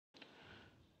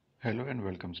Hello and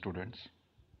welcome students.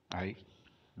 I,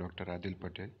 Dr. Adil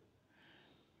Patel,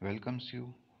 welcomes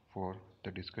you for the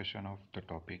discussion of the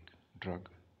topic drug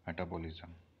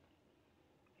metabolism.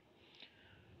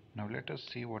 Now let us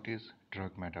see what is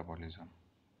drug metabolism.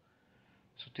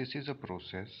 So this is a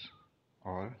process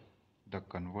or the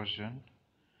conversion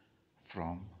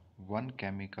from one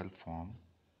chemical form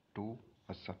to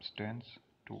a substance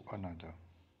to another.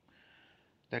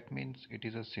 That means it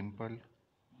is a simple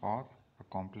or a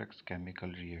complex chemical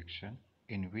reaction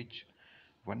in which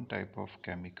one type of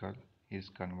chemical is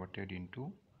converted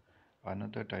into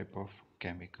another type of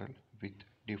chemical with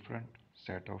different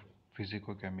set of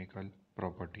physicochemical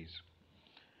properties.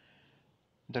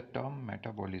 The term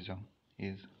metabolism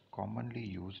is commonly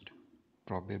used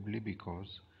probably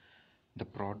because the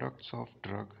products of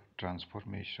drug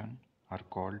transformation are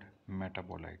called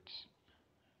metabolites.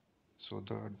 So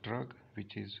the drug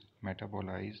which is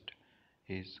metabolized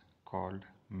is called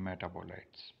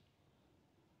metabolites.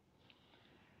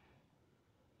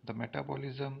 The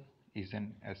metabolism is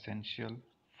an essential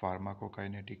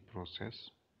pharmacokinetic process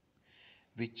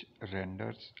which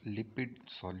renders lipid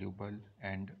soluble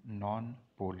and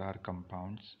non-polar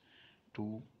compounds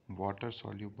to water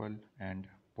soluble and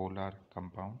polar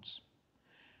compounds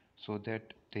so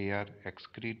that they are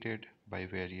excreted by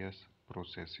various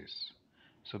processes.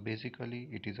 So basically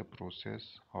it is a process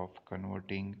of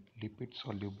converting lipid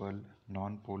soluble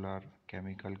non-polar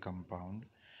chemical compound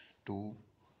to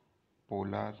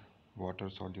polar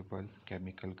water soluble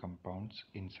chemical compounds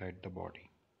inside the body.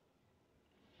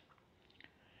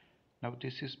 Now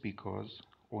this is because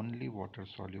only water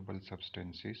soluble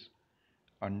substances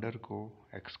undergo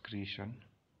excretion,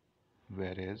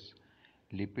 whereas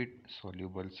lipid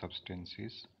soluble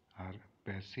substances are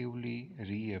passively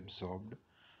reabsorbed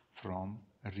from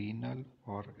renal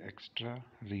or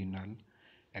extra-renal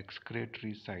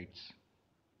excretory sites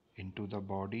into the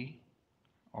body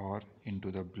or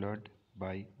into the blood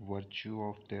by virtue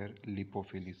of their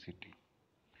lipophilicity.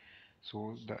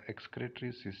 So the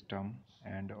excretory system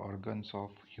and organs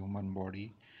of human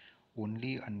body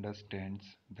only understands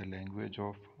the language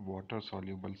of water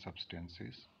soluble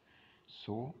substances.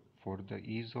 So for the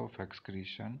ease of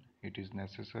excretion, it is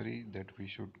necessary that we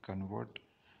should convert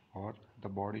or the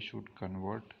body should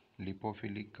convert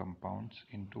lipophilic compounds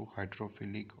into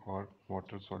hydrophilic or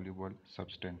water soluble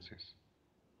substances.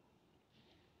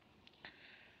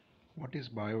 What is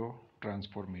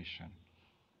biotransformation?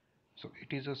 So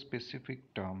it is a specific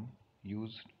term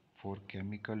used for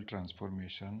chemical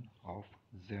transformation of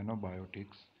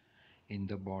xenobiotics in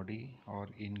the body or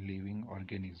in living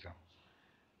organism.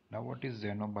 Now what is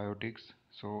xenobiotics?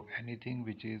 So anything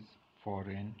which is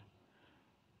foreign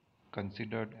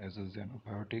considered as a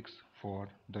xenobiotics for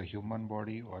the human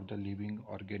body or the living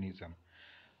organism.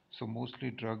 So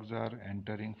mostly drugs are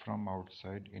entering from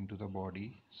outside into the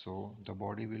body, so the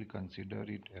body will consider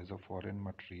it as a foreign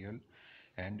material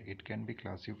and it can be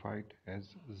classified as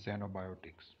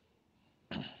xenobiotics.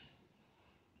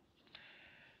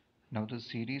 Now the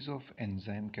series of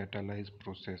enzyme catalyzed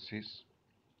processes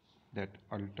that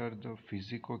alter the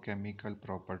physicochemical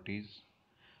properties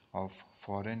of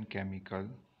foreign chemical,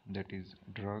 that is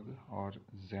drug or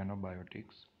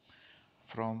xenobiotics,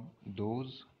 from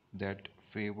those that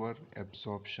favor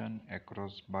absorption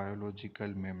across biological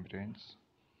membranes,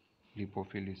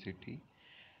 lipophilicity,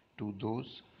 to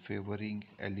those favoring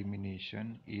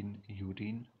elimination in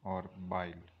urine or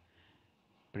bile,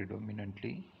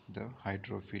 predominantly the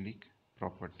hydrophilic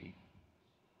property.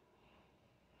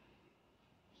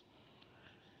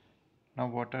 Now,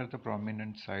 what are the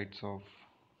prominent sites of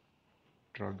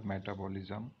drug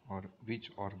metabolism, or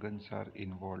which organs are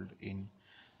involved in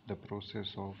the process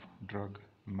of drug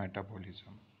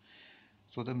metabolism?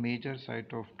 So, the major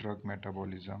site of drug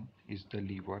metabolism is the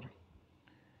liver.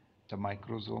 The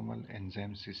microsomal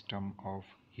enzyme system of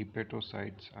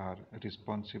hepatocytes are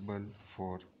responsible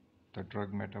for the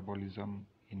drug metabolism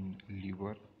in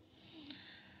liver.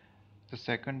 The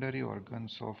secondary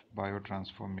organs of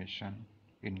biotransformation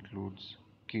includes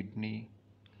kidney,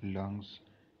 lungs,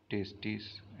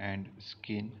 testes and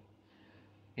skin.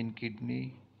 In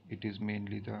kidney it is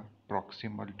mainly the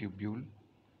proximal tubule.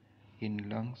 In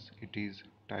lungs it is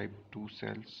type 2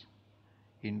 cells.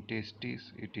 In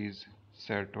testes it is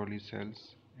Sertoli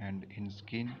cells, and in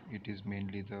skin it is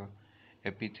mainly the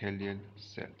epithelial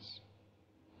cells.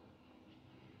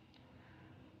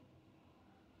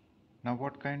 Now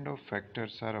what kind of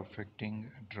factors are affecting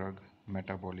drug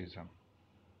metabolism?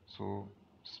 So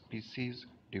species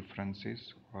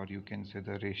differences, or you can say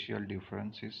the racial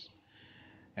differences,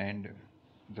 and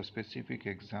the specific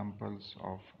examples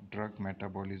of drug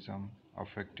metabolism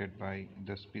affected by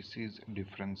the species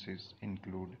differences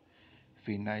include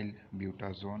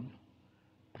phenylbutazone,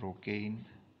 procaine,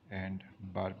 and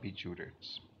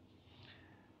barbiturates.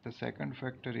 The second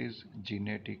factor is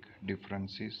genetic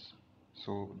differences.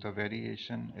 So the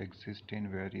variation exists in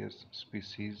various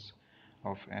species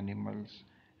of animals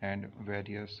and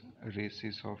various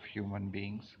races of human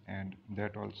beings, and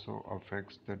that also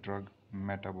affects the drug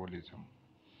metabolism.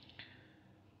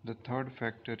 The third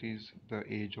factor is the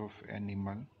age of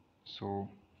animal. So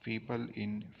people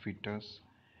in fetus,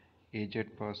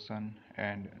 aged person,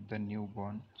 and the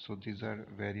newborn. So these are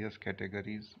various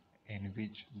categories in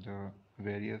which the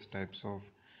various types of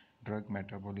drug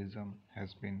metabolism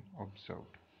has been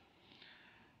observed.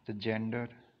 The gender,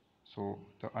 so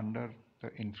the under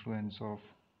the influence of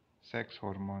sex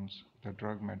hormones, the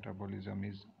drug metabolism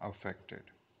is affected.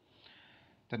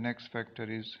 The next factor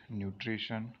is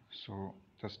nutrition. So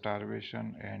the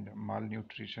starvation and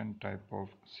malnutrition type of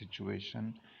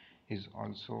situation is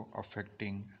also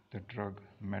affecting the drug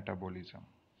metabolism.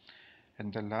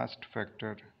 And the last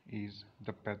factor is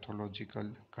the pathological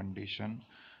condition.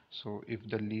 So if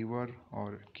the liver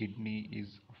or kidney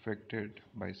is affected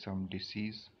by some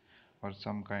disease or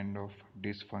some kind of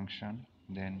dysfunction,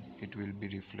 then it will be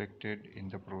reflected in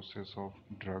the process of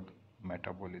drug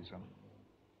metabolism.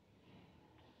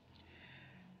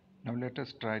 Now let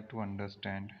us try to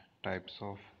understand types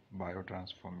of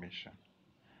biotransformation.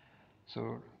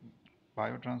 So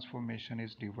biotransformation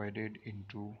is divided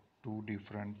into two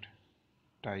different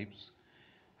types.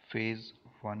 Phase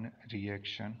 1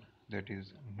 reaction, that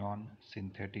is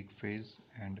non-synthetic phase,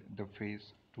 and the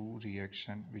phase 2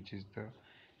 reaction, which is the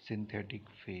synthetic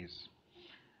phase.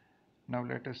 Now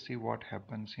let us see what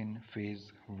happens in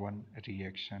phase 1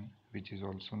 reaction, which is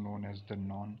also known as the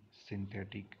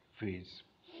non-synthetic phase.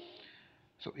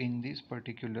 So in this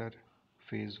particular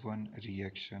phase 1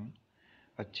 reaction,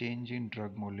 a change in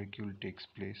drug molecule takes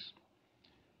place,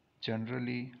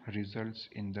 generally results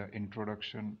in the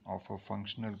introduction of a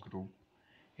functional group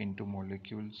into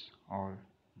molecules or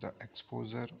the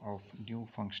exposure of new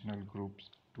functional groups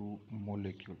to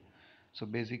molecule. So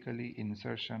basically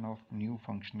insertion of new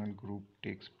functional group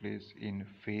takes place in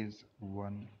phase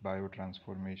 1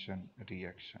 biotransformation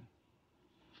reaction.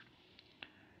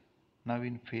 Now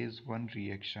in phase 1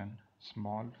 reaction,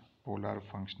 small polar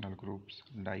functional groups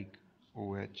like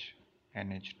OH,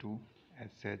 NH2,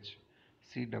 SH,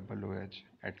 COOH,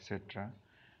 etc.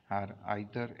 are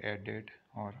either added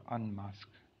or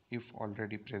unmasked if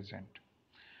already present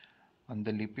on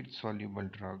the lipid soluble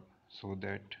drug so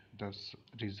that the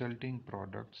resulting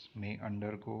products may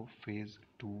undergo phase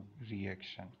 2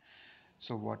 reaction.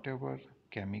 So whatever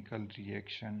chemical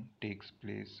reaction takes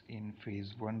place in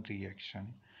phase 1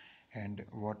 reaction and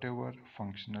whatever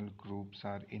functional groups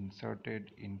are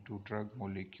inserted into drug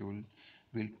molecule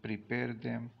will prepare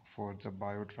them for the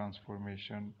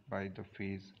biotransformation by the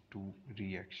phase 2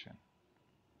 reaction.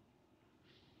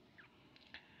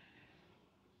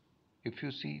 If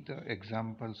you see the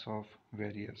examples of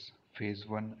various phase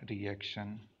 1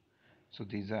 reaction, so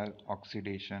these are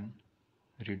oxidation,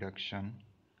 reduction,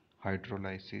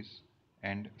 hydrolysis,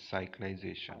 and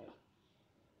cyclization.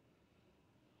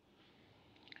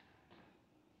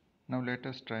 Now let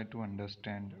us try to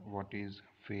understand what is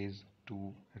phase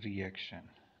 2 reaction,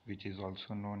 which is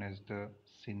also known as the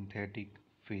synthetic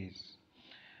phase.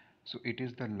 So it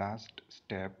is the last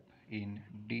step in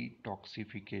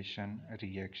detoxification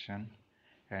reaction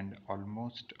and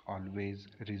almost always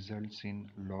results in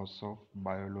loss of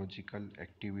biological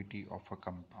activity of a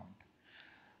compound.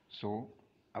 So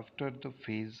after the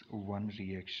phase 1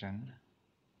 reaction,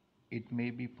 it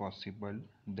may be possible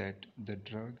that the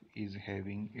drug is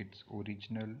having its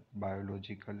original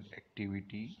biological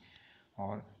activity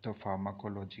or the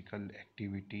pharmacological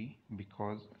activity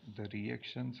because the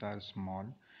reactions are small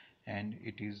and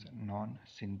it is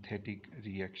non-synthetic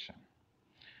reaction.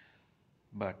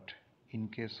 But in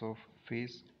case of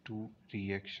phase 2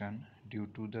 reaction, due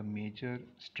to the major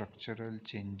structural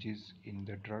changes in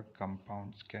the drug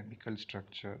compound's chemical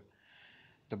structure,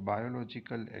 the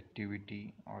biological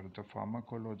activity or the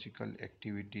pharmacological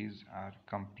activities are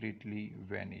completely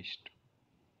vanished.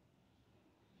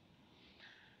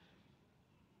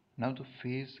 Now the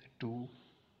phase 2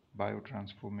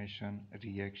 biotransformation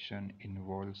reaction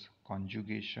involves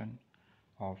conjugation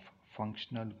of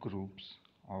functional groups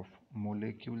of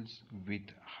molecules with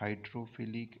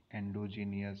hydrophilic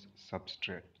endogenous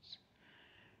substrates,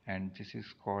 and this is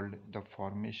called the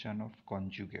formation of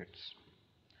conjugates.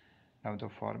 Now the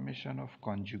formation of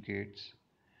conjugates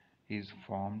is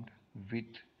formed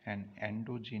with an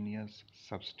endogenous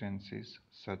substances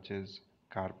such as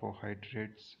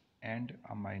carbohydrates, and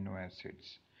amino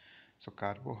acids. So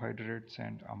carbohydrates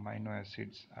and amino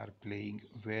acids are playing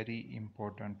very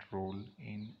important role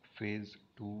in phase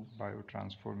 2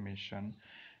 biotransformation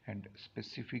and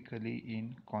specifically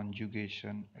in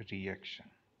conjugation reaction.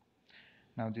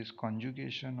 Now this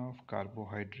conjugation of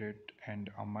carbohydrate and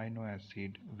amino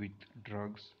acid with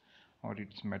drugs or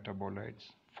its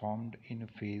metabolites formed in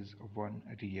phase 1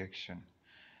 reaction.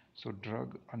 So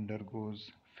drug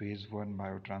undergoes phase 1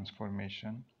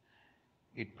 biotransformation.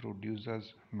 It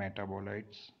produces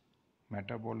metabolites.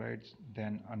 Metabolites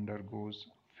then undergoes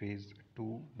phase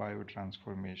 2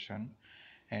 biotransformation,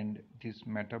 and these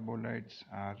metabolites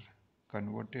are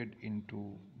converted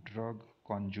into drug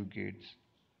conjugates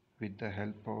with the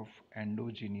help of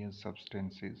endogenous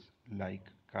substances like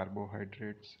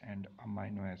carbohydrates and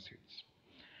amino acids.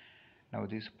 Now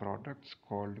these products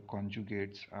called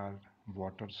conjugates are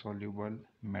water soluble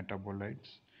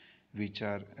metabolites which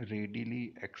are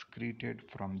readily excreted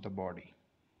from the body.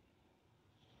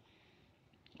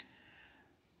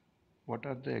 What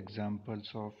are the examples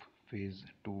of phase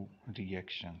 2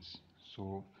 reactions?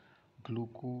 So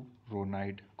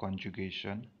glucuronide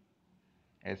conjugation,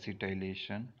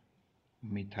 acetylation,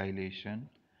 methylation,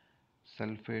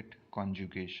 sulfate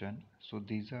conjugation. So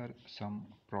these are some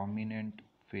prominent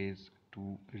phase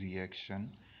 2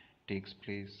 reaction takes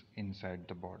place inside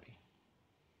the body.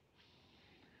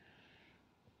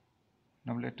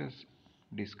 Now let us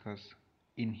discuss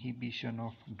inhibition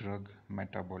of drug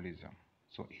metabolism.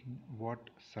 So in what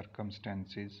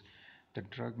circumstances the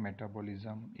drug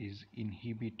metabolism is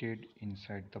inhibited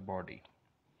inside the body?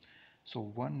 So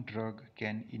one drug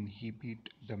can inhibit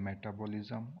the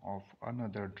metabolism of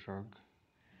another drug,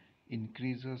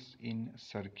 increases in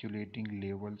circulating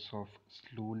levels of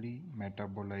slowly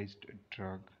metabolized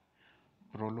drug,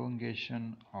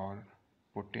 prolongation or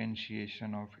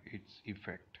potentiation of its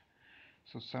effect.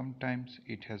 So sometimes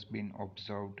it has been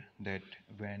observed that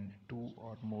when two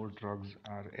or more drugs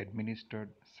are administered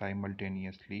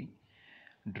simultaneously,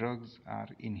 drugs are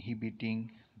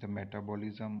inhibiting the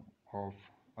metabolism of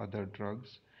other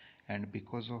drugs, and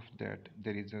because of that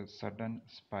there is a sudden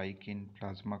spike in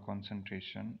plasma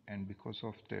concentration, and because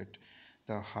of that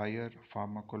the higher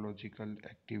pharmacological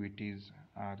activities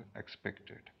are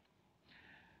expected.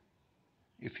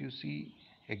 If you see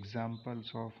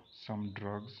examples of some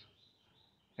drugs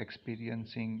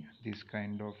experiencing this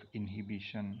kind of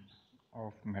inhibition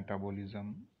of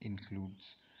metabolism includes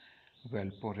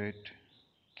valproate,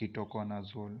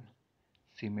 ketoconazole,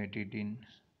 cimetidine,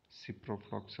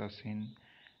 ciprofloxacin,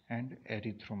 and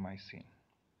erythromycin.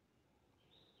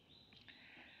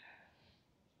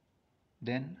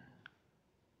 Then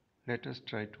let us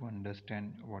try to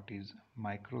understand what is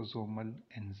microsomal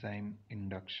enzyme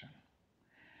induction.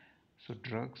 So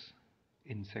drugs,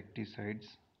 insecticides,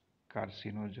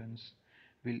 carcinogens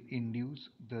will induce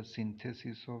the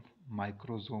synthesis of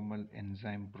microsomal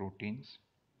enzyme proteins.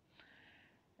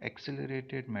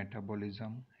 Accelerated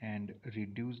metabolism and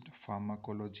reduced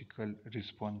pharmacological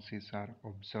responses are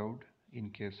observed in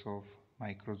case of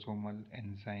microsomal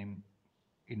enzyme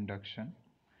induction.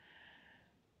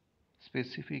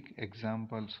 Specific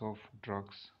examples of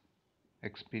drugs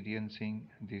experiencing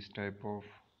this type of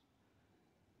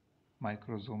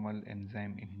microsomal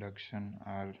enzyme induction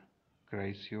are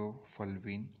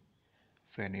chrysofulvin,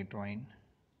 phenytoin,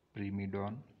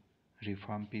 primidone,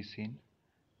 rifampicin,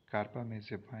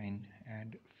 carbamazepine,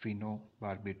 and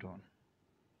phenobarbital.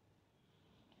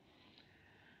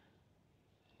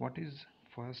 What is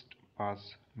first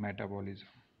pass metabolism?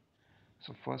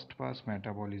 So first pass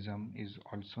metabolism is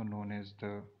also known as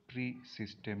the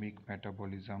pre-systemic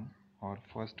metabolism or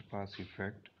first pass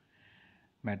effect.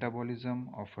 Metabolism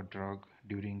of a drug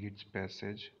during its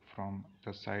passage from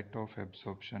the site of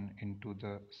absorption into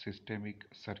the systemic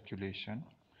circulation.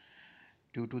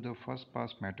 Due to the first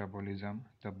pass metabolism,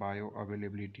 the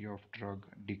bioavailability of drug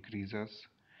decreases,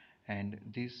 and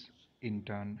this in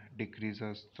turn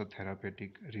decreases the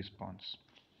therapeutic response.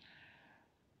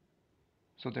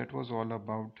 So that was all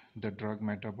about the drug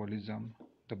metabolism,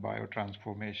 the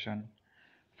biotransformation,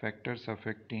 factors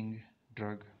affecting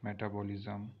drug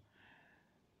metabolism,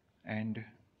 and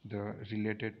the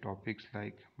related topics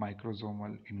like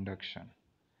microsomal induction.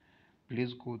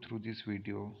 Please go through this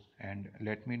video and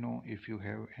let me know if you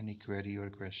have any query or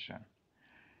question.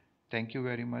 Thank you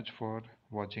very much for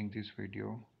watching this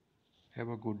video. Have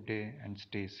a good day and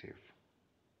stay safe.